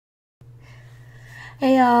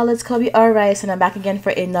Hey y'all, it's Kobe R. Rice, and I'm back again for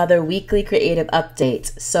another weekly creative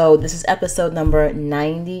update. So this is episode number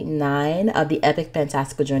 99 of the epic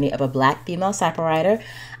fantastical journey of a Black female sci-fi writer.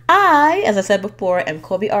 I, as I said before, am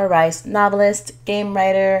Kobe R. Rice, novelist, game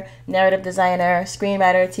writer, narrative designer,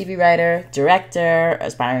 screenwriter, TV writer, director,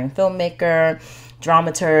 aspiring filmmaker,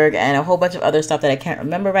 dramaturg, and a whole bunch of other stuff that I can't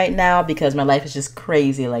remember right now because my life is just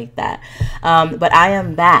crazy like that. But I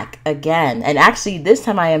am back again, and actually this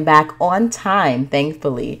time I am back on time,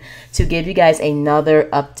 thankfully, to give you guys another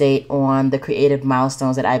update on the creative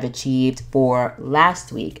milestones that I've achieved for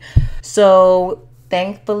last week. So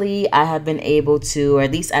thankfully I have been able to, or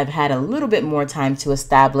at least I've had a little bit more time to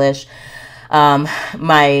establish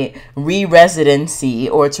my re-residency,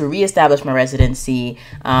 or to reestablish my residency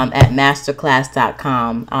at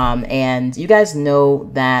masterclass.com. And you guys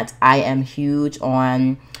know that I am huge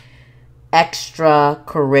on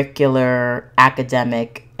extracurricular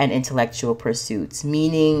academic and intellectual pursuits,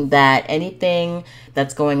 meaning that anything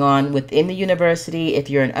that's going on within the university, if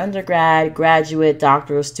you're an undergrad, graduate,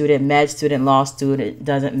 doctoral student, med student, law student,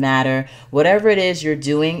 doesn't matter. Whatever it is you're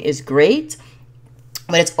doing is great.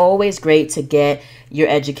 But it's always great to get your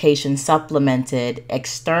education supplemented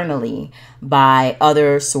externally by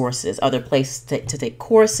other sources, other places to take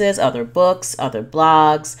courses, other books, other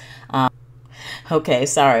blogs. Okay,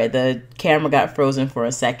 sorry, the camera got frozen for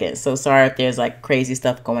a second. So sorry if there's like crazy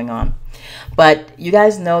stuff going on. But you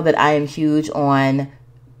guys know that I am huge on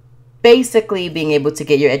basically being able to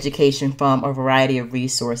get your education from a variety of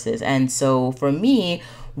resources. And so for me,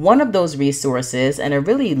 one of those resources, and a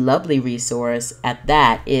really lovely resource at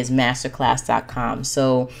that, is masterclass.com.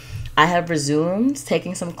 So I have resumed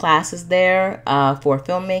taking some classes there for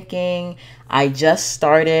filmmaking. I just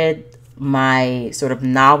started my sort of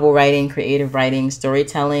novel writing, creative writing,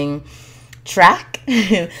 storytelling track.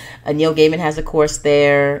 Neil Gaiman has a course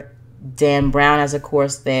there. Dan Brown has a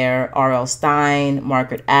course there, R.L. Stine,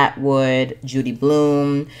 Margaret Atwood, Judy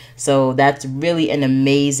Blume. So that's really an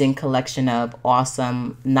amazing collection of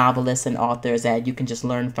awesome novelists and authors that you can just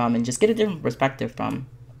learn from and just get a different perspective from.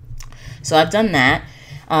 So I've done that.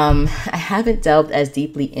 I haven't delved as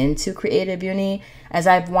deeply into Creative Uni as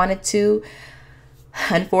I've wanted to.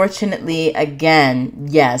 Unfortunately, again,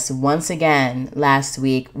 yes, once again, last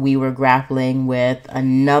week we were grappling with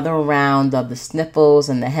another round of the sniffles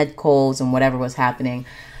and the head colds and whatever was happening.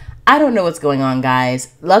 I don't know what's going on,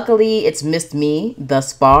 guys. Luckily, it's missed me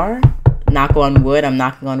thus far. Knock on wood. I'm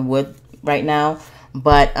knocking on wood right now.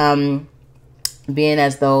 But being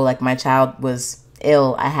as though like my child was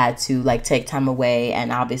ill, I had to like take time away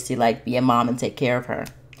and obviously like be a mom and take care of her.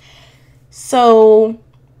 So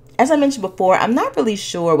as I mentioned before, I'm not really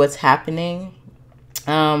sure what's happening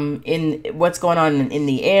in what's going on in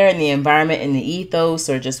the air, in the environment, in the ethos,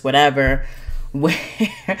 or just whatever, where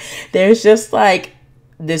there's just like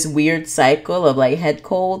this weird cycle of like head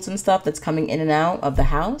colds and stuff that's coming in and out of the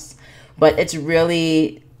house. But it's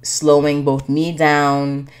really slowing both me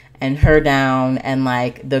down and her down and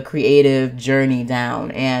like the creative journey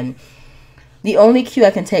down. And the only cue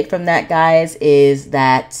I can take from that, guys, is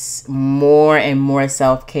that more and more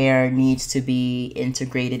self-care needs to be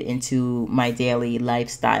integrated into my daily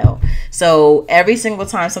lifestyle. So every single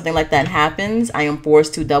time something like that happens, I am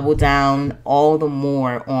forced to double down all the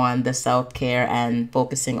more on the self-care and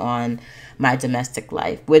focusing on my domestic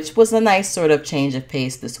life, which was a nice sort of change of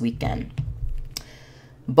pace this weekend.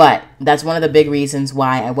 But that's one of the big reasons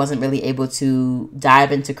why I wasn't really able to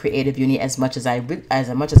dive into Creative Uni as much as I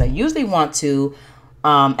usually want to,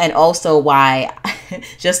 and also why,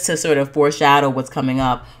 just to sort of foreshadow what's coming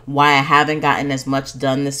up, why I haven't gotten as much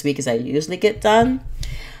done this week as I usually get done.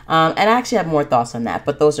 And I actually have more thoughts on that,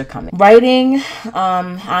 but those are coming. Writing,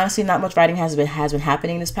 honestly, not much writing has been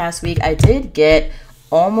happening this past week. I did get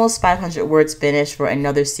almost 500 words finished for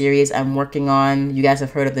another series I'm working on. You guys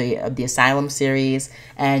have heard of the Asylum series,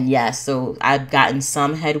 and yes, so I've gotten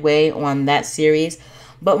some headway on that series.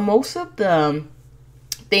 But most of the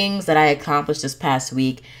things that I accomplished this past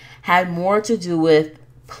week had more to do with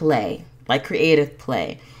play, like creative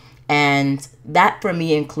play. And that for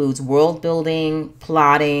me includes world building,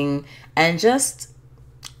 plotting, and just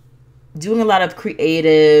doing a lot of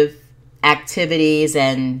creative activities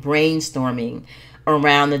and brainstorming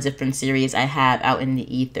around the different series I have out in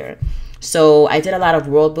the ether. So I did a lot of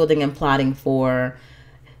world building and plotting for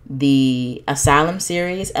the Asylum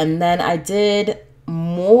series, and then I did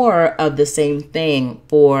more of the same thing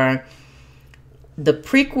for the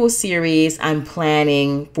prequel series I'm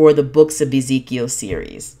planning for the Books of Ezekiel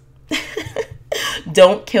series.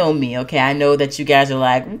 Don't kill me, okay? I know that you guys are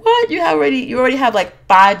like, what? You already have like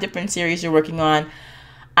 5 different series you're working on.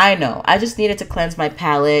 I know. I just needed to cleanse my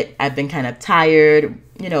palate. I've been kind of tired,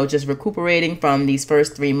 you know, just recuperating from these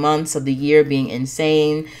first 3 months of the year being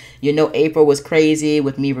insane. You know, April was crazy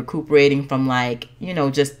with me recuperating from, like, you know,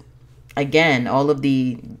 just, again, all of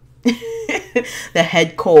the the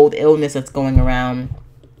head cold illness that's going around.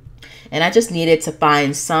 And I just needed to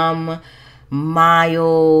find some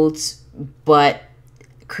mild but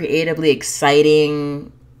creatively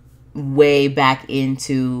exciting way back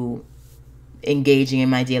into engaging in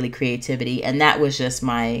my daily creativity, and that was just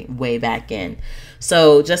my way back in.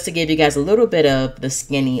 So just to give you guys a little bit of the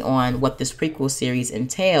skinny on what this prequel series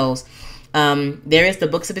entails, there is the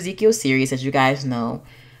Books of Ezekiel series, as you guys know.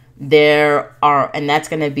 There are, and that's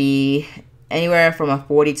going to be anywhere from a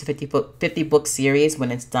 40 to 50 book series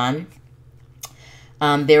when it's done.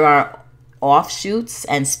 There are offshoots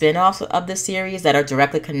and spin-offs of the series that are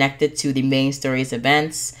directly connected to the main story's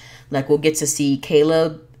events. Like, we'll get to see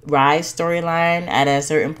Caleb Rye's storyline at a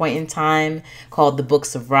certain point in time called the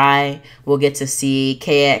Books of Rye. We'll get to see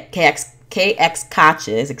KX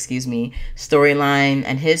Koch's, storyline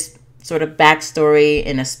and his sort of backstory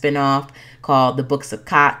in a spin-off called the Books of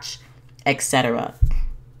Koch, etc.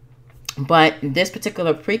 But this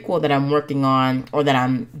particular prequel that I'm working on, or that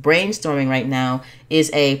I'm brainstorming right now, is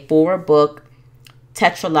a 4-book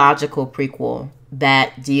tetralogical prequel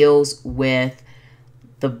that deals with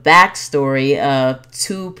the backstory of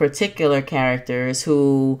 2 particular characters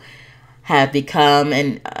who have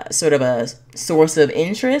become sort of a source of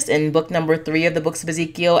interest in book number 3 of the Books of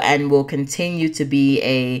Ezekiel, and will continue to be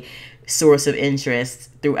a source of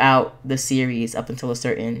interest throughout the series up until a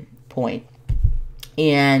certain point.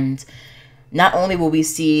 And not only will we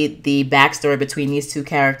see the backstory between these 2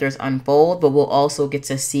 characters unfold, but we'll also get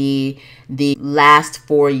to see the last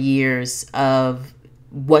 4 years of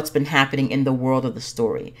what's been happening in the world of the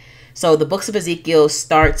story. So the Books of Ezekiel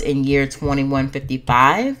starts in year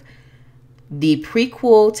 2155. The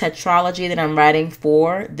prequel tetralogy that I'm writing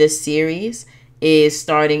for this series is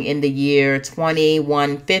starting in the year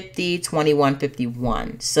 2150,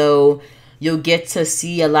 2151. So you'll get to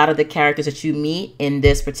see a lot of the characters that you meet in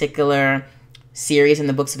this particular series in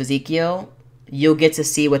the Books of Ezekiel. You'll get to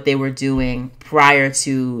see what they were doing prior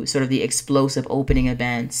to sort of the explosive opening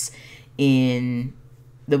events in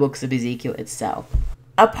the Books of Ezekiel itself.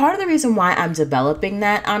 A part of the reason why I'm developing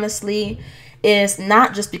that, honestly, is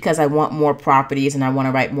not just because I want more properties and I want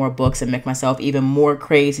to write more books and make myself even more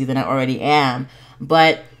crazy than I already am,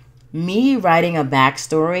 but me writing a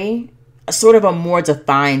backstory, sort of a more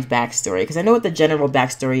defined backstory, because I know what the general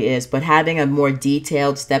backstory is, but having a more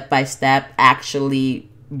detailed step-by-step, actually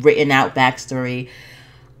written out backstory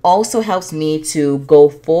also helps me to go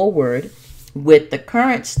forward with the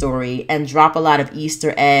current story and drop a lot of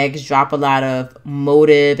Easter eggs, drop a lot of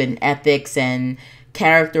motive and ethics and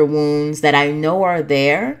character wounds that I know are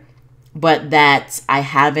there, but that I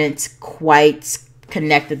haven't quite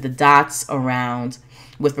connected the dots around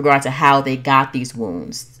with regard to how they got these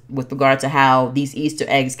wounds, with regard to how these Easter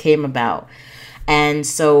eggs came about. And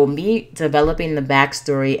so me developing the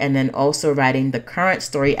backstory and then also writing the current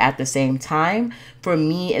story at the same time, for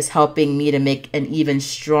me, is helping me to make an even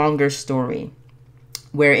stronger story,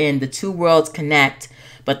 wherein the 2 worlds connect,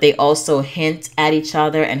 but they also hint at each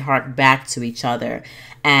other and hark back to each other.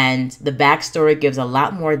 And the backstory gives a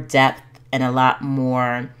lot more depth and a lot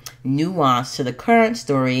more nuance to the current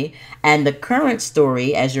story, and the current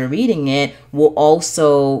story, as you're reading it, will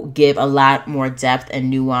also give a lot more depth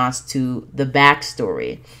and nuance to the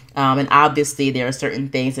backstory. And obviously there are certain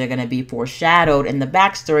things that are going to be foreshadowed in the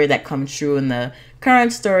backstory that come true in the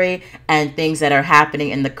current story, and things that are happening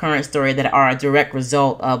in the current story that are a direct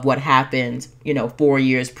result of what happened, 4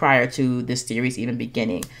 years prior to this series even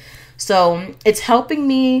beginning. So it's helping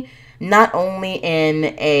me not only in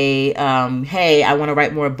a, hey, I want to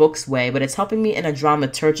write more books way, but it's helping me in a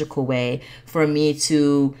dramaturgical way for me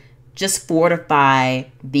to just fortify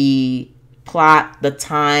the plot, the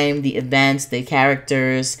time, the events, the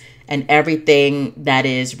characters, and everything that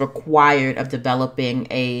is required of developing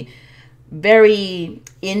a very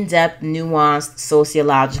in-depth, nuanced,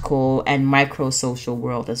 sociological, and micro-social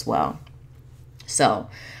world as well. So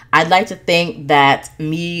I'd like to think that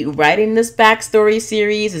me writing this backstory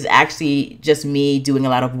series is actually just me doing a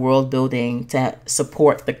lot of world building to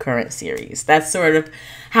support the current series. That's sort of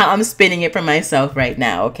how I'm spinning it for myself right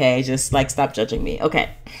now, okay? Just like, stop judging me. Okay,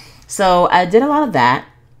 so I did a lot of that.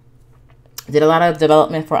 Did a lot of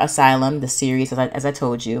development for Asylum, the series, as I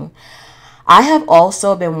told you. I have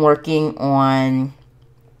also been working on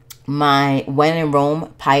my When in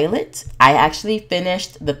Rome pilot. I actually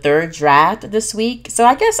finished the 3rd draft this week. So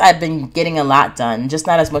I guess I've been getting a lot done, just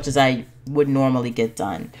not as much as I would normally get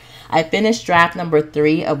done. I finished draft number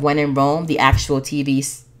 3 of When in Rome, the actual TV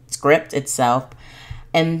script itself.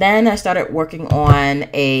 And then I started working on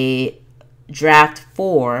a draft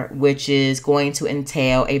 4, which is going to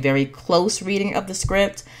entail a very close reading of the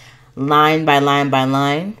script, line by line by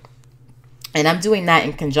line. And I'm doing that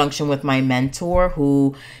in conjunction with my mentor,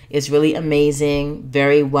 who is really amazing,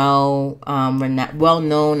 very well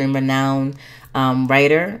known and renowned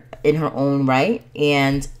writer in her own right,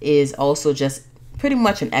 and is also just pretty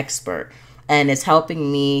much an expert, and is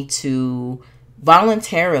helping me to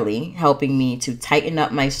voluntarily helping me to tighten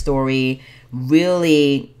up my story,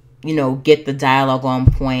 really, get the dialogue on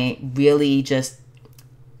point, really just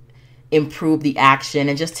improve the action,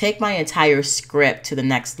 and just take my entire script to the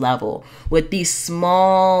next level with these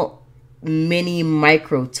small mini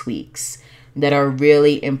micro tweaks that are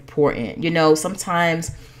really important.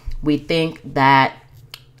 Sometimes we think that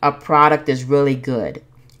a product is really good,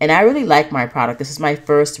 and I really like my product. This is my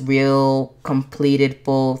first real completed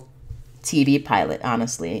full TV pilot,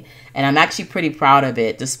 honestly, and I'm actually pretty proud of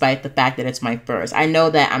it, despite the fact that it's my first. I know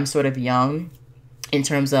that I'm sort of young in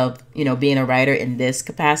terms of, being a writer in this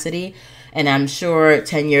capacity. And I'm sure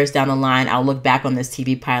 10 years down the line, I'll look back on this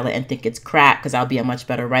TV pilot and think it's crap because I'll be a much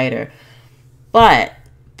better writer. But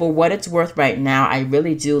for what it's worth right now, I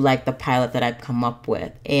really do like the pilot that I've come up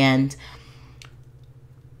with. And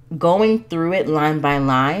going through it line by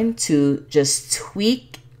line to just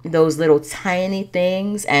tweak those little tiny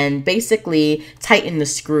things and basically tighten the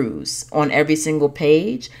screws on every single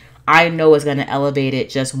page, I know is going to elevate it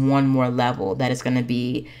just one more level. That is going to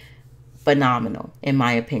be phenomenal, in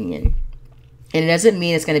my opinion. And it doesn't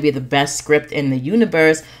mean it's going to be the best script in the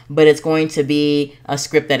universe, but it's going to be a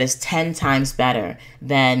script that is 10 times better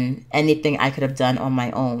than anything I could have done on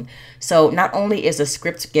my own. So not only is the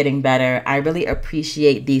script getting better, I really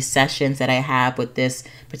appreciate these sessions that I have with this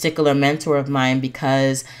particular mentor of mine,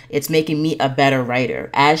 because it's making me a better writer.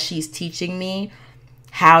 As she's teaching me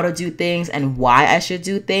how to do things and why I should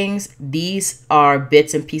do things, these are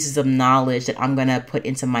bits and pieces of knowledge that I'm going to put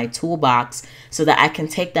into my toolbox so that I can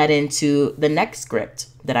take that into the next script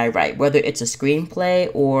that I write, whether it's a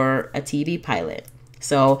screenplay or a TV pilot.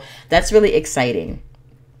 So that's really exciting.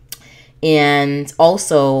 And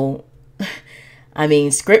also,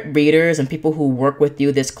 script readers and people who work with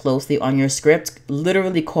you this closely on your script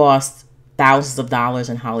literally cost thousands of dollars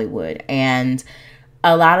in Hollywood. And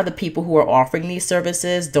a lot of the people who are offering these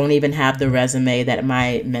services don't even have the resume that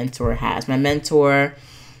my mentor has. My mentor,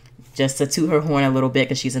 just to toot her horn a little bit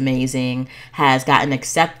because she's amazing, has gotten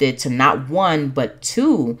accepted to not 1 but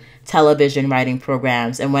 2 television writing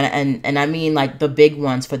programs. And I mean like the big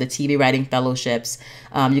ones for the TV writing fellowships.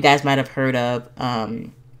 You guys might have heard of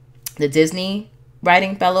the Disney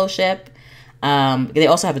Writing Fellowship. They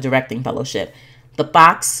also have a directing fellowship. The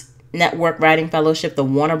Fox Network Writing Fellowship, the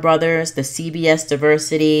Warner Brothers, the CBS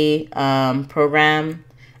Diversity program.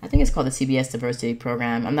 I think it's called the CBS Diversity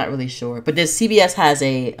program. I'm not really sure, but this CBS has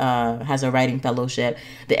a writing fellowship.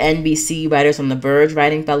 The NBC Writers on the Verge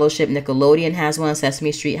Writing Fellowship. Nickelodeon has one.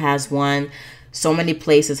 Sesame Street has one. So many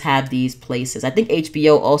places have these places. I think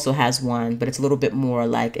HBO also has one, but it's a little bit more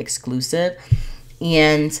like exclusive.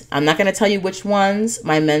 And I'm not going to tell you which ones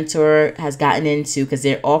my mentor has gotten into because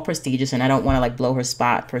they're all prestigious and I don't want to like blow her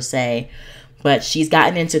spot per se. But she's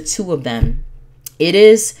gotten into 2 of them. It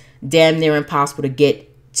is damn near impossible to get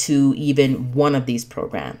to even one of these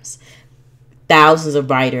programs. Thousands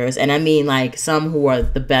of writers, and I mean like some who are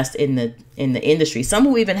the best in the industry, some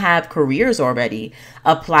who even have careers already,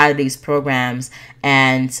 apply to these programs,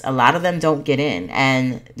 and a lot of them don't get in.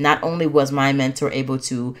 And not only was my mentor able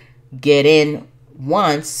to get in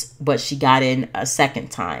once, but she got in a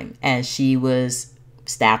second time, and she was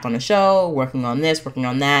staff on the show, working on this, working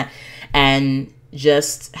on that, and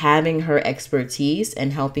just having her expertise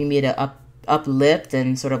and helping me to uplift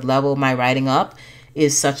and sort of level my writing up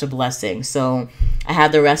is such a blessing. So I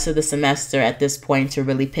have the rest of the semester at this point to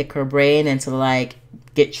really pick her brain and to like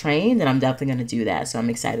get trained, and I'm definitely going to do that. So I'm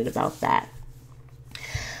excited about that.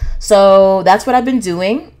 So that's what I've been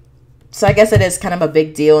doing. So I guess it is kind of a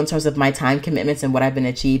big deal in terms of my time commitments and what I've been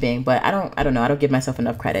achieving, but I don't know. I don't give myself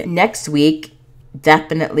enough credit. Next week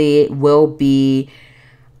definitely will be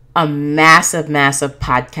a massive, massive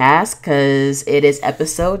podcast because it is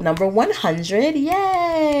episode number 100.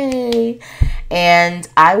 Yay! And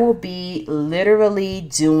I will be literally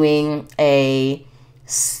doing a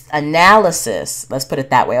analysis. Let's put it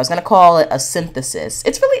that way. I was going to call it a synthesis.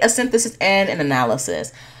 It's really a synthesis and an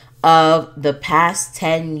analysis of the past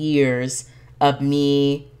 10 years of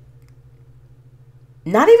me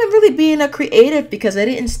not even really being a creative, because I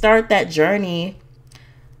didn't start that journey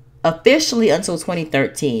officially until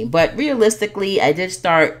 2013. But realistically, I did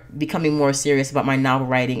start becoming more serious about my novel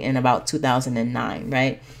writing in about 2009,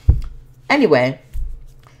 right? Anyway,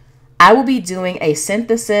 I will be doing a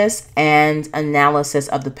synthesis and analysis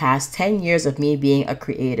of the past 10 years of me being a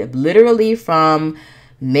creative, literally from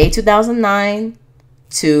May 2009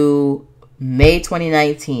 to May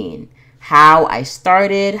 2019. How I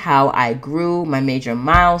started, how I grew, my major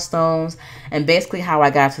milestones, and basically how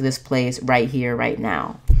I got to this place right here, right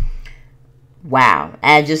now. Wow.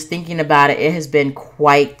 And just thinking about it, it has been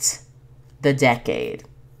quite the decade.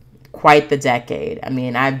 Quite the decade. I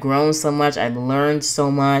mean, I've grown so much. I've learned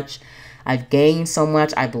so much. I've gained so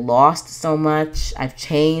much. I've lost so much. I've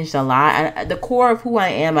changed a lot. The core of who I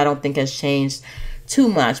am, I don't think has changed too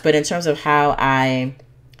much. But in terms of how I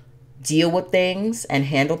deal with things and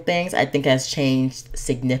handle things, I think has changed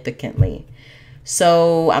significantly.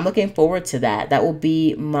 So I'm looking forward to that. That will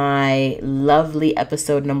be my lovely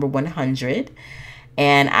episode number 100.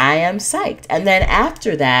 And I am psyched. And then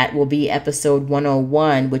after that will be episode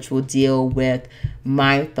 101, which will deal with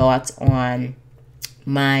my thoughts on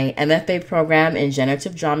my MFA program in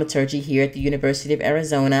generative dramaturgy here at the University of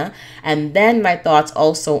Arizona. And then my thoughts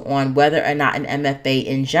also on whether or not an MFA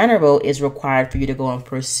in general is required for you to go and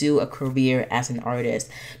pursue a career as an artist.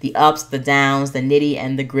 The ups, the downs, the nitty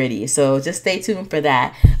and the gritty. So just stay tuned for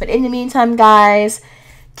that. But in the meantime, guys,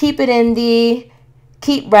 keep it indie,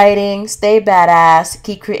 keep writing, stay badass,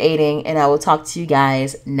 keep creating, and I will talk to you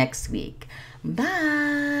guys next week.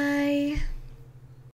 Bye.